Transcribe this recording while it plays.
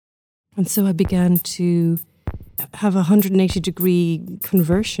And so I began to have a 180-degree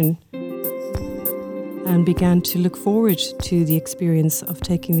conversion and began to look forward to the experience of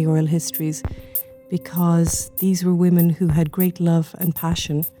taking the oral histories, because these were women who had great love and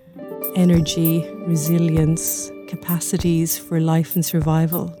passion, energy, resilience, capacities for life and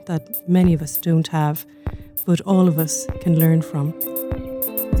survival that many of us don't have, but all of us can learn from.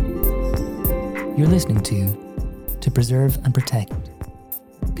 You're listening to Preserve and Protect,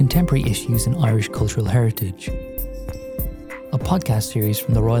 Contemporary Issues in Irish Cultural Heritage, a podcast series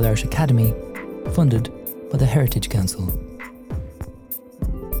from the Royal Irish Academy, funded by the Heritage Council.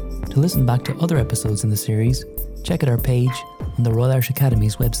 To listen back to other episodes in the series, check out our page on the Royal Irish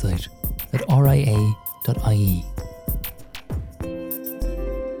Academy's website at ria.ie.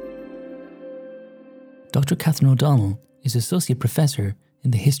 Dr. Katherine O'Donnell is Associate Professor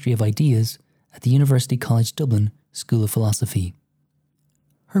in the History of Ideas at the University College Dublin School of Philosophy.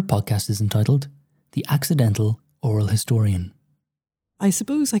 Her podcast is entitled The Accidental Oral Historian. I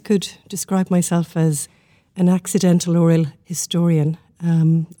suppose I could describe myself as an accidental oral historian.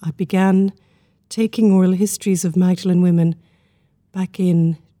 I began taking oral histories of Magdalene women back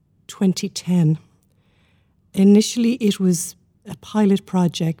in 2010. Initially, it was a pilot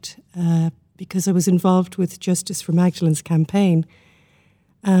project because I was involved with Justice for Magdalene's campaign,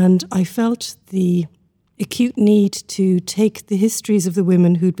 and I felt the acute need to take the histories of the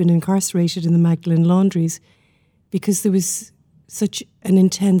women who'd been incarcerated in the Magdalene laundries, because there was such an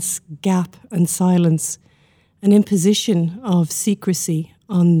intense gap and silence, an imposition of secrecy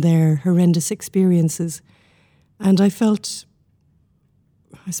on their horrendous experiences. And I felt,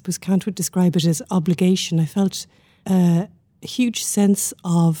 I suppose Kant would describe it as obligation. I felt a huge sense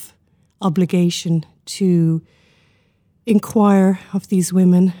of obligation to inquire of these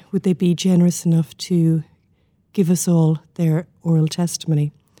women, would they be generous enough to give us all their oral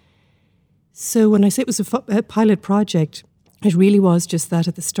testimony. So when I say it was a pilot project, it really was just that.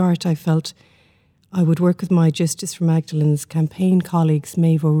 At the start, I felt I would work with my Justice for Magdalene's campaign colleagues,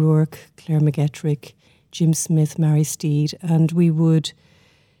 Maeve O'Rourke, Claire McGettrick, Jim Smith, Mary Steed, and we would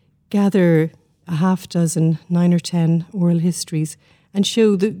gather a half dozen, 9 or 10 oral histories and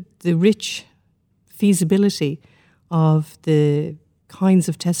show the rich feasibility of the kinds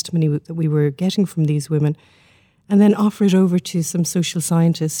of testimony that we were getting from these women, and then offer it over to some social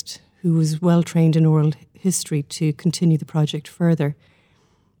scientist who was well trained in oral history to continue the project further.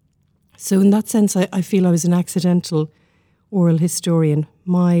 So in that sense, I feel I was an accidental oral historian.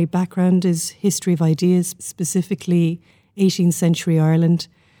 My background is history of ideas, specifically 18th century Ireland.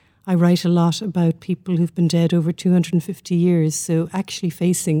 I write a lot about people who've been dead over 250 years, so actually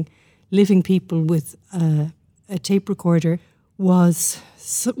facing living people with a tape recorder was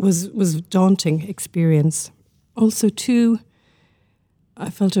a daunting experience. Also, too, I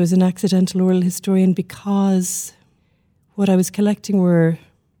felt I was an accidental oral historian because what I was collecting were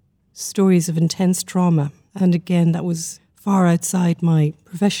stories of intense trauma. And again, that was far outside my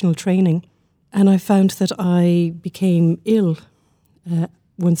professional training. And I found that I became ill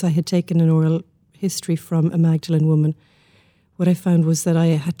once I had taken an oral history from a Magdalene woman. What I found was that I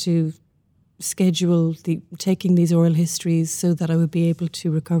had to schedule taking these oral histories so that I would be able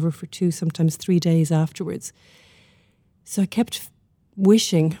to recover for 2, sometimes 3 days afterwards. So I kept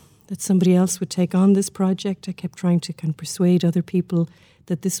wishing that somebody else would take on this project. I kept trying to kind of persuade other people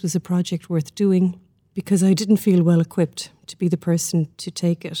that this was a project worth doing, because I didn't feel well equipped to be the person to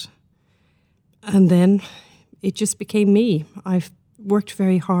take it. And then it just became me. I've worked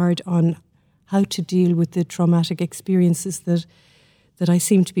very hard on how to deal with the traumatic experiences that I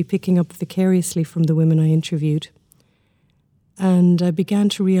seemed to be picking up vicariously from the women I interviewed. And I began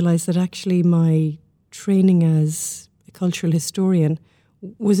to realise that actually my training as a cultural historian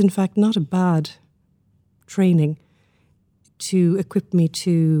was in fact not a bad training to equip me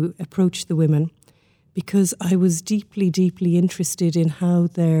to approach the women, because I was deeply, deeply interested in how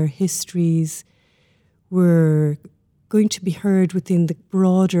their histories were going to be heard within the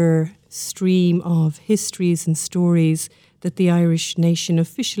broader stream of histories and stories that the Irish nation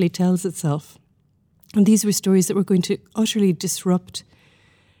officially tells itself. And these were stories that were going to utterly disrupt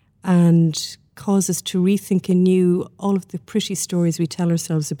and cause us to rethink anew all of the pretty stories we tell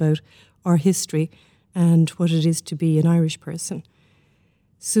ourselves about our history and what it is to be an Irish person.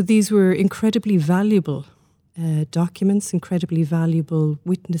 So these were incredibly valuable documents, incredibly valuable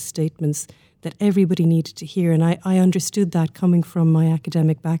witness statements that everybody needed to hear. And I understood that coming from my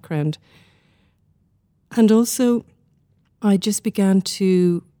academic background. And also, I just began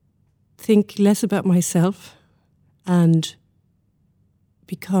to think less about myself and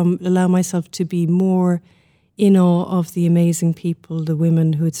allow myself to be more in awe of the amazing people, the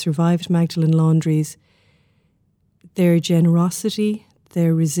women who had survived Magdalen laundries, their generosity,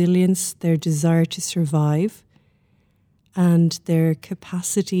 their resilience, their desire to survive, and their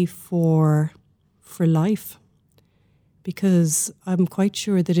capacity for life. Because I'm quite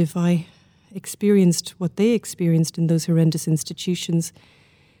sure that if I experienced what they experienced in those horrendous institutions,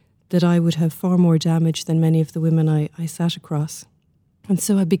 that I would have far more damage than many of the women I sat across. And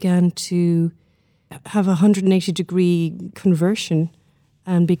so I began to have a 180-degree conversion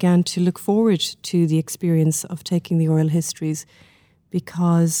and began to look forward to the experience of taking the oral histories,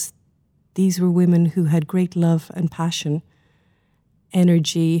 because these were women who had great love and passion,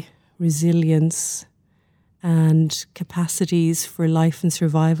 energy, resilience, and capacities for life and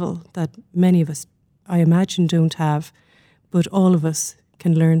survival that many of us, I imagine, don't have, but all of us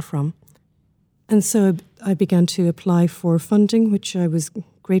can learn from. And so I began to apply for funding, which I was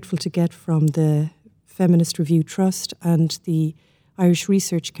grateful to get from the Feminist Review Trust and the Irish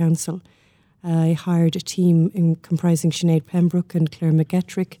Research Council. I hired a team comprising Sinead Pembroke and Claire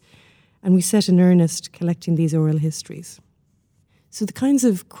McGettrick, and we set in earnest collecting these oral histories. So the kinds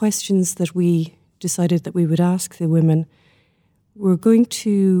of questions that we decided that we would ask the women were going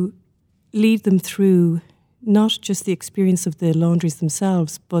to lead them through not just the experience of the laundries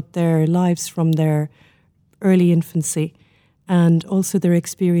themselves, but their lives from their early infancy and also their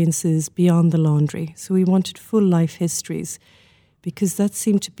experiences beyond the laundry. So we wanted full life histories, because that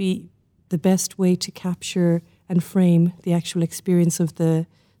seemed to be the best way to capture and frame the actual experience of the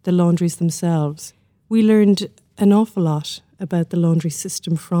laundries themselves. We learned an awful lot about the laundry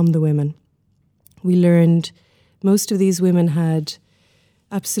system from the women. We learned most of these women had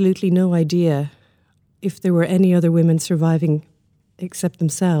absolutely no idea if there were any other women surviving except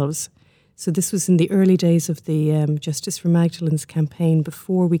themselves. So this was in the early days of the Justice for Magdalene's campaign,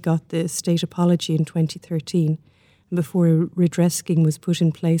 before we got the state apology in 2013, and before a redress scheme was put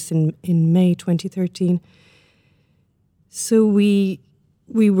in place in May 2013. So we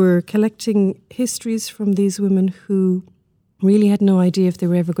were collecting histories from these women who really had no idea if they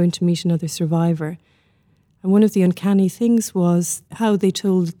were ever going to meet another survivor. And one of the uncanny things was how they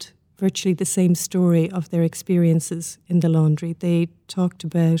told virtually the same story of their experiences in the laundry. They talked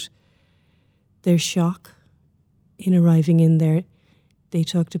about their shock in arriving in there. They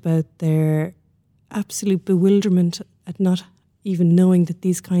talked about their absolute bewilderment at not even knowing that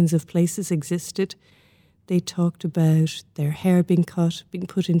these kinds of places existed. They talked about their hair being cut, being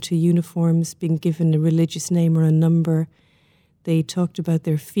put into uniforms, being given a religious name or a number. They talked about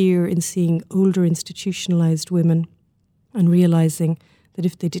their fear in seeing older institutionalized women and realizing that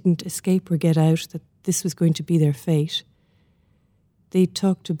if they didn't escape or get out, that this was going to be their fate. They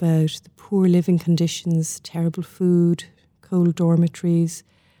talked about the poor living conditions, terrible food, cold dormitories,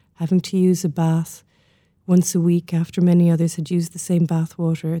 having to use a bath once a week after many others had used the same bath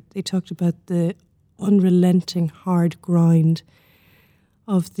water. They talked about the unrelenting hard grind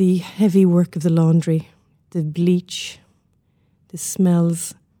of the heavy work of the laundry, the bleach, the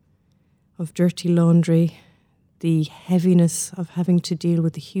smells of dirty laundry, the heaviness of having to deal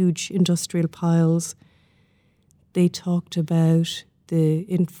with the huge industrial piles. They talked about the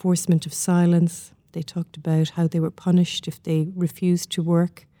enforcement of silence. They talked about how they were punished if they refused to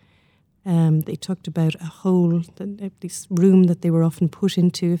work. They talked about a hole, this room that they were often put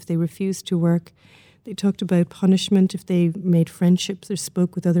into if they refused to work. They talked about punishment if they made friendships or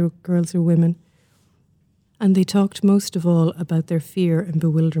spoke with other girls or women. And they talked most of all about their fear and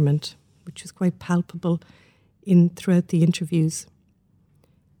bewilderment, which was quite palpable throughout the interviews.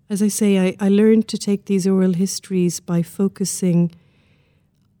 As I say, I learned to take these oral histories by focusing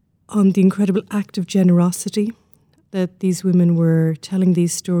on the incredible act of generosity that these women were telling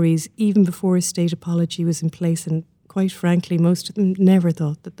these stories even before a state apology was in place, and quite frankly, most of them never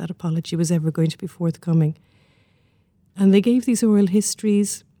thought that apology was ever going to be forthcoming. And they gave these oral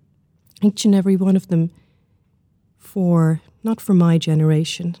histories, each and every one of them, not for my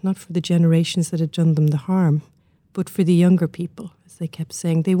generation, not for the generations that had done them the harm, but for the younger people, as they kept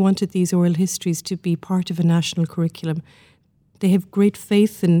saying. They wanted these oral histories to be part of a national curriculum. They have great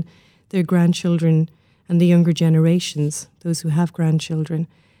faith in their grandchildren and the younger generations, those who have grandchildren.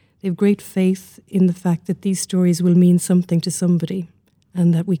 They have great faith in the fact that these stories will mean something to somebody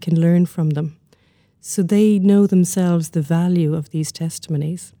and that we can learn from them. So they know themselves the value of these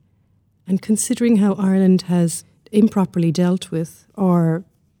testimonies. And considering how Ireland has improperly dealt with our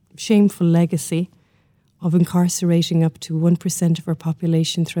shameful legacy of incarcerating up to 1% of our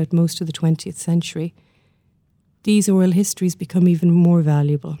population throughout most of the 20th century, these oral histories become even more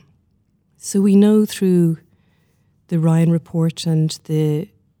valuable. So we know through the Ryan report and the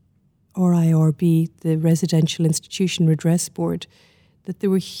RIRB, the Residential Institution Redress Board, that there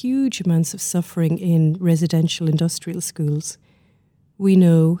were huge amounts of suffering in residential industrial schools. We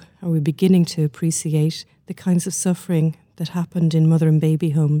know, or we're beginning to appreciate, the kinds of suffering that happened in mother and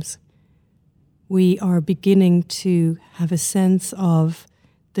baby homes. We are beginning to have a sense of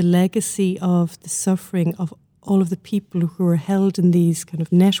the legacy of the suffering of all of the people who are held in these kind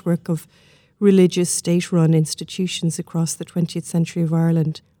of network of religious state-run institutions across the 20th century of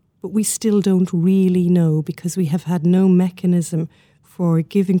Ireland. But we still don't really know, because we have had no mechanism for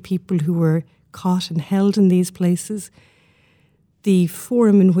giving people who were caught and held in these places the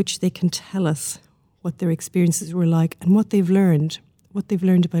forum in which they can tell us what their experiences were like and what they've learned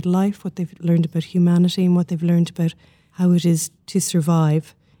about life, what they've learned about humanity, and what they've learned about how it is to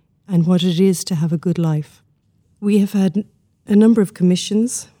survive and what it is to have a good life. We have had a number of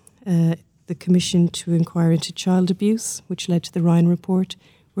commissions, the Commission to Inquire into Child Abuse, which led to the Ryan Report.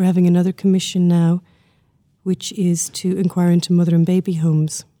 We're having another commission now, which is to inquire into mother and baby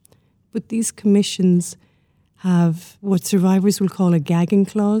homes. But these commissions have what survivors will call a gagging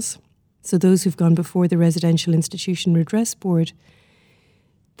clause. So those who've gone before the Residential Institution Redress Board,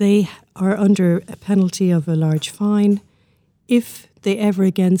 they are under a penalty of a large fine if they ever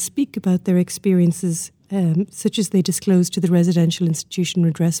again speak about their experiences, such as they disclose to the Residential Institution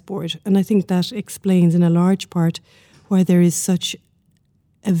Redress Board. And I think that explains in a large part why there is such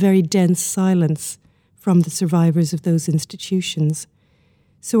a very dense silence from the survivors of those institutions.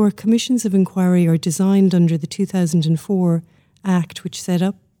 So our commissions of inquiry are designed under the 2004 Act, which set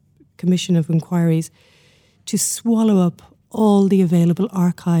up Commission of Inquiries, to swallow up all the available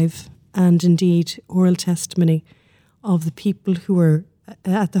archive and indeed oral testimony of the people who are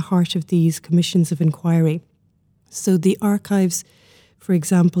at the heart of these commissions of inquiry. So the archives, for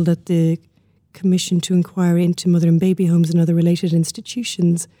example, that the Commission to Inquire into Mother and Baby Homes and other related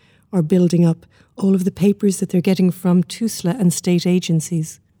institutions are building up, all of the papers that they're getting from TUSLA and state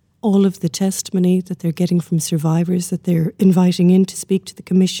agencies, all of the testimony that they're getting from survivors that they're inviting in to speak to the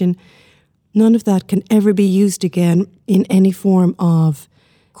Commission, none of that can ever be used again in any form of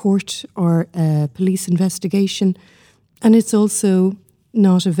court or police investigation. And it's also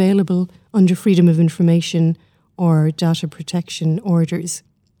not available under Freedom of Information or data protection orders.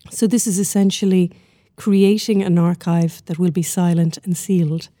 So this is essentially creating an archive that will be silent and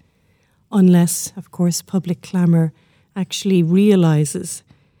sealed, unless, of course, public clamour actually realises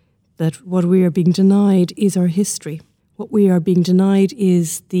that what we are being denied is our history. What we are being denied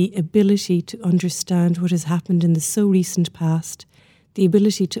is the ability to understand what has happened in the so recent past, the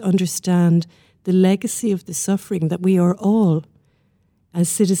ability to understand the legacy of the suffering that we are all, as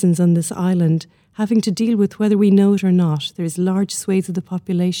citizens on this island, having to deal with whether we know it or not. There's large swathes of the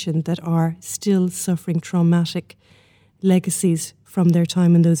population that are still suffering traumatic legacies from their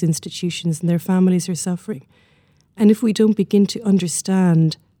time in those institutions, and their families are suffering. And if we don't begin to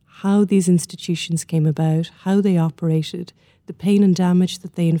understand how these institutions came about, how they operated, the pain and damage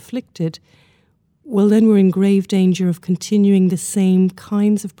that they inflicted, well, then we're in grave danger of continuing the same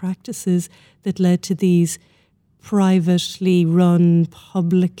kinds of practices that led to these privately run,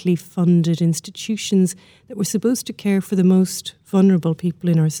 publicly funded institutions that were supposed to care for the most vulnerable people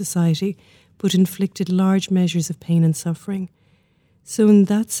in our society, but inflicted large measures of pain and suffering. So in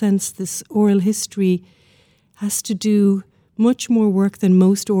that sense, this oral history has to do much more work than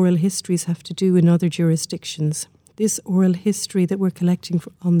most oral histories have to do in other jurisdictions. This oral history that we're collecting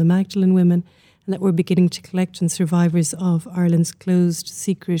on the Magdalene women and that we're beginning to collect on survivors of Ireland's closed,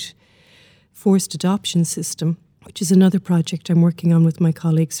 secret, forced adoption system, which is another project I'm working on with my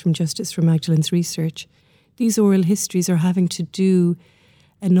colleagues from Justice for Magdalene's research. These oral histories are having to do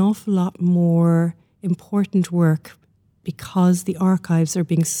an awful lot more important work because the archives are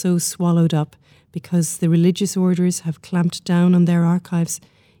being so swallowed up, because the religious orders have clamped down on their archives.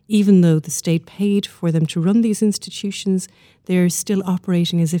 Even though the state paid for them to run these institutions, they're still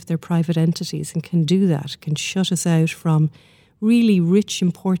operating as if they're private entities and can do that, can shut us out from really rich,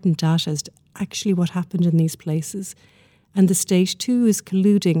 important data as to actually what happened in these places. And the state too is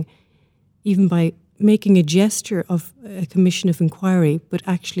colluding, even by making a gesture of a commission of inquiry, but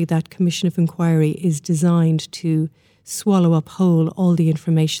actually that commission of inquiry is designed to swallow up whole all the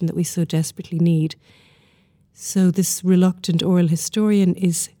information that we so desperately need. So this reluctant oral historian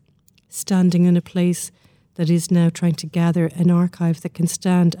is standing in a place that is now trying to gather an archive that can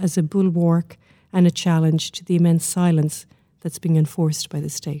stand as a bulwark and a challenge to the immense silence that's being enforced by the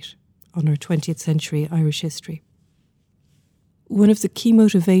state on our 20th century Irish history. One of the key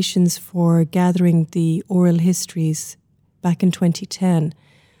motivations for gathering the oral histories back in 2010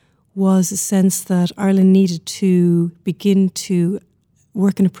 was a sense that Ireland needed to begin to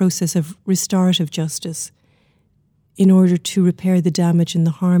work in a process of restorative justice in order to repair the damage and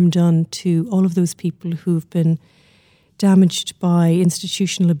the harm done to all of those people who've been damaged by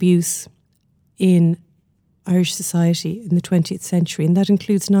institutional abuse in Irish society in the 20th century. And that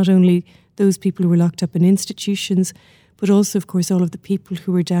includes not only those people who were locked up in institutions, but also, of course, all of the people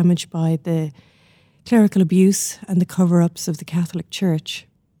who were damaged by the clerical abuse and the cover-ups of the Catholic Church.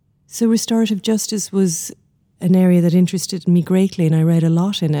 So restorative justice was an area that interested me greatly, and I read a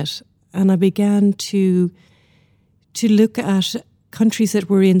lot in it. And I began to look at countries that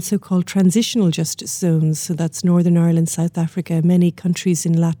were in so-called transitional justice zones. So that's Northern Ireland, South Africa, many countries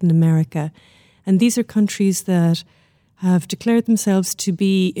in Latin America. And these are countries that have declared themselves to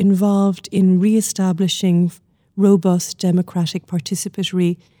be involved in re-establishing robust democratic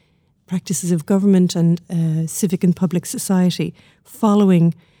participatory practices of government and civic and public society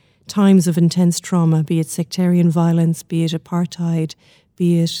following times of intense trauma, be it sectarian violence, be it apartheid,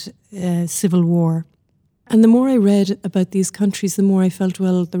 be it civil war. And the more I read about these countries, the more I felt,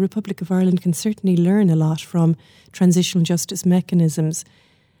 well, the Republic of Ireland can certainly learn a lot from transitional justice mechanisms.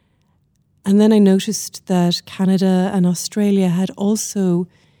 And then I noticed that Canada and Australia had also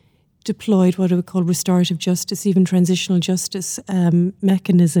deployed what I would call restorative justice, even transitional justice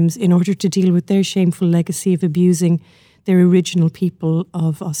mechanisms in order to deal with their shameful legacy of abusing their original people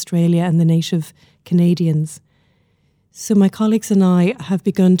of Australia and the native Canadians. So my colleagues and I have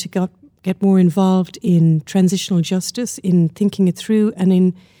begun to get more involved in transitional justice, in thinking it through and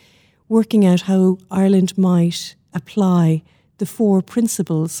in working out how Ireland might apply the 4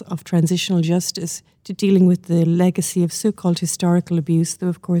 principles of transitional justice to dealing with the legacy of so-called historical abuse, though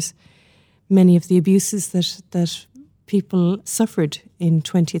of course many of the abuses that people suffered in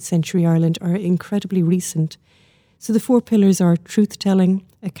 20th century Ireland are incredibly recent. So the 4 pillars are truth-telling,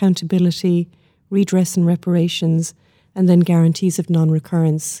 accountability, redress and reparations, and then guarantees of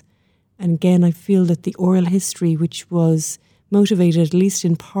non-recurrence. And again, I feel that the oral history, which was motivated at least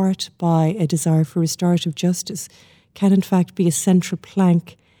in part by a desire for restorative justice, can in fact be a central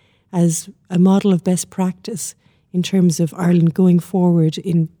plank as a model of best practice in terms of Ireland going forward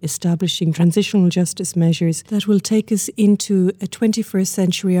in establishing transitional justice measures that will take us into a 21st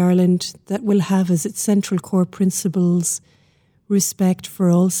century Ireland that will have as its central core principles respect for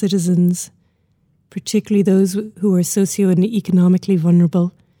all citizens, particularly those who are socio and economically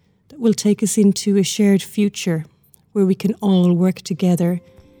vulnerable, that will take us into a shared future where we can all work together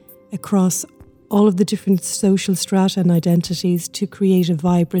across all of the different social strata and identities to create a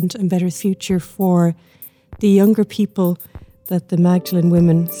vibrant and better future for the younger people that the Magdalene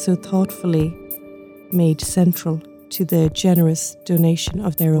women so thoughtfully made central to the generous donation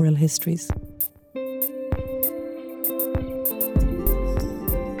of their oral histories.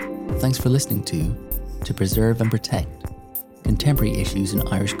 Thanks for listening to Preserve and Protect, Contemporary Issues in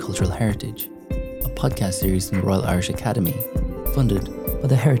Irish Cultural Heritage, a podcast series from the Royal Irish Academy, funded by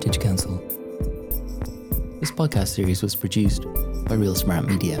the Heritage Council. This podcast series was produced by Real Smart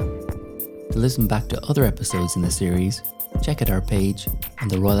Media. To listen back to other episodes in the series, check out our page on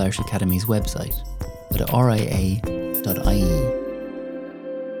the Royal Irish Academy's website at ria.ie.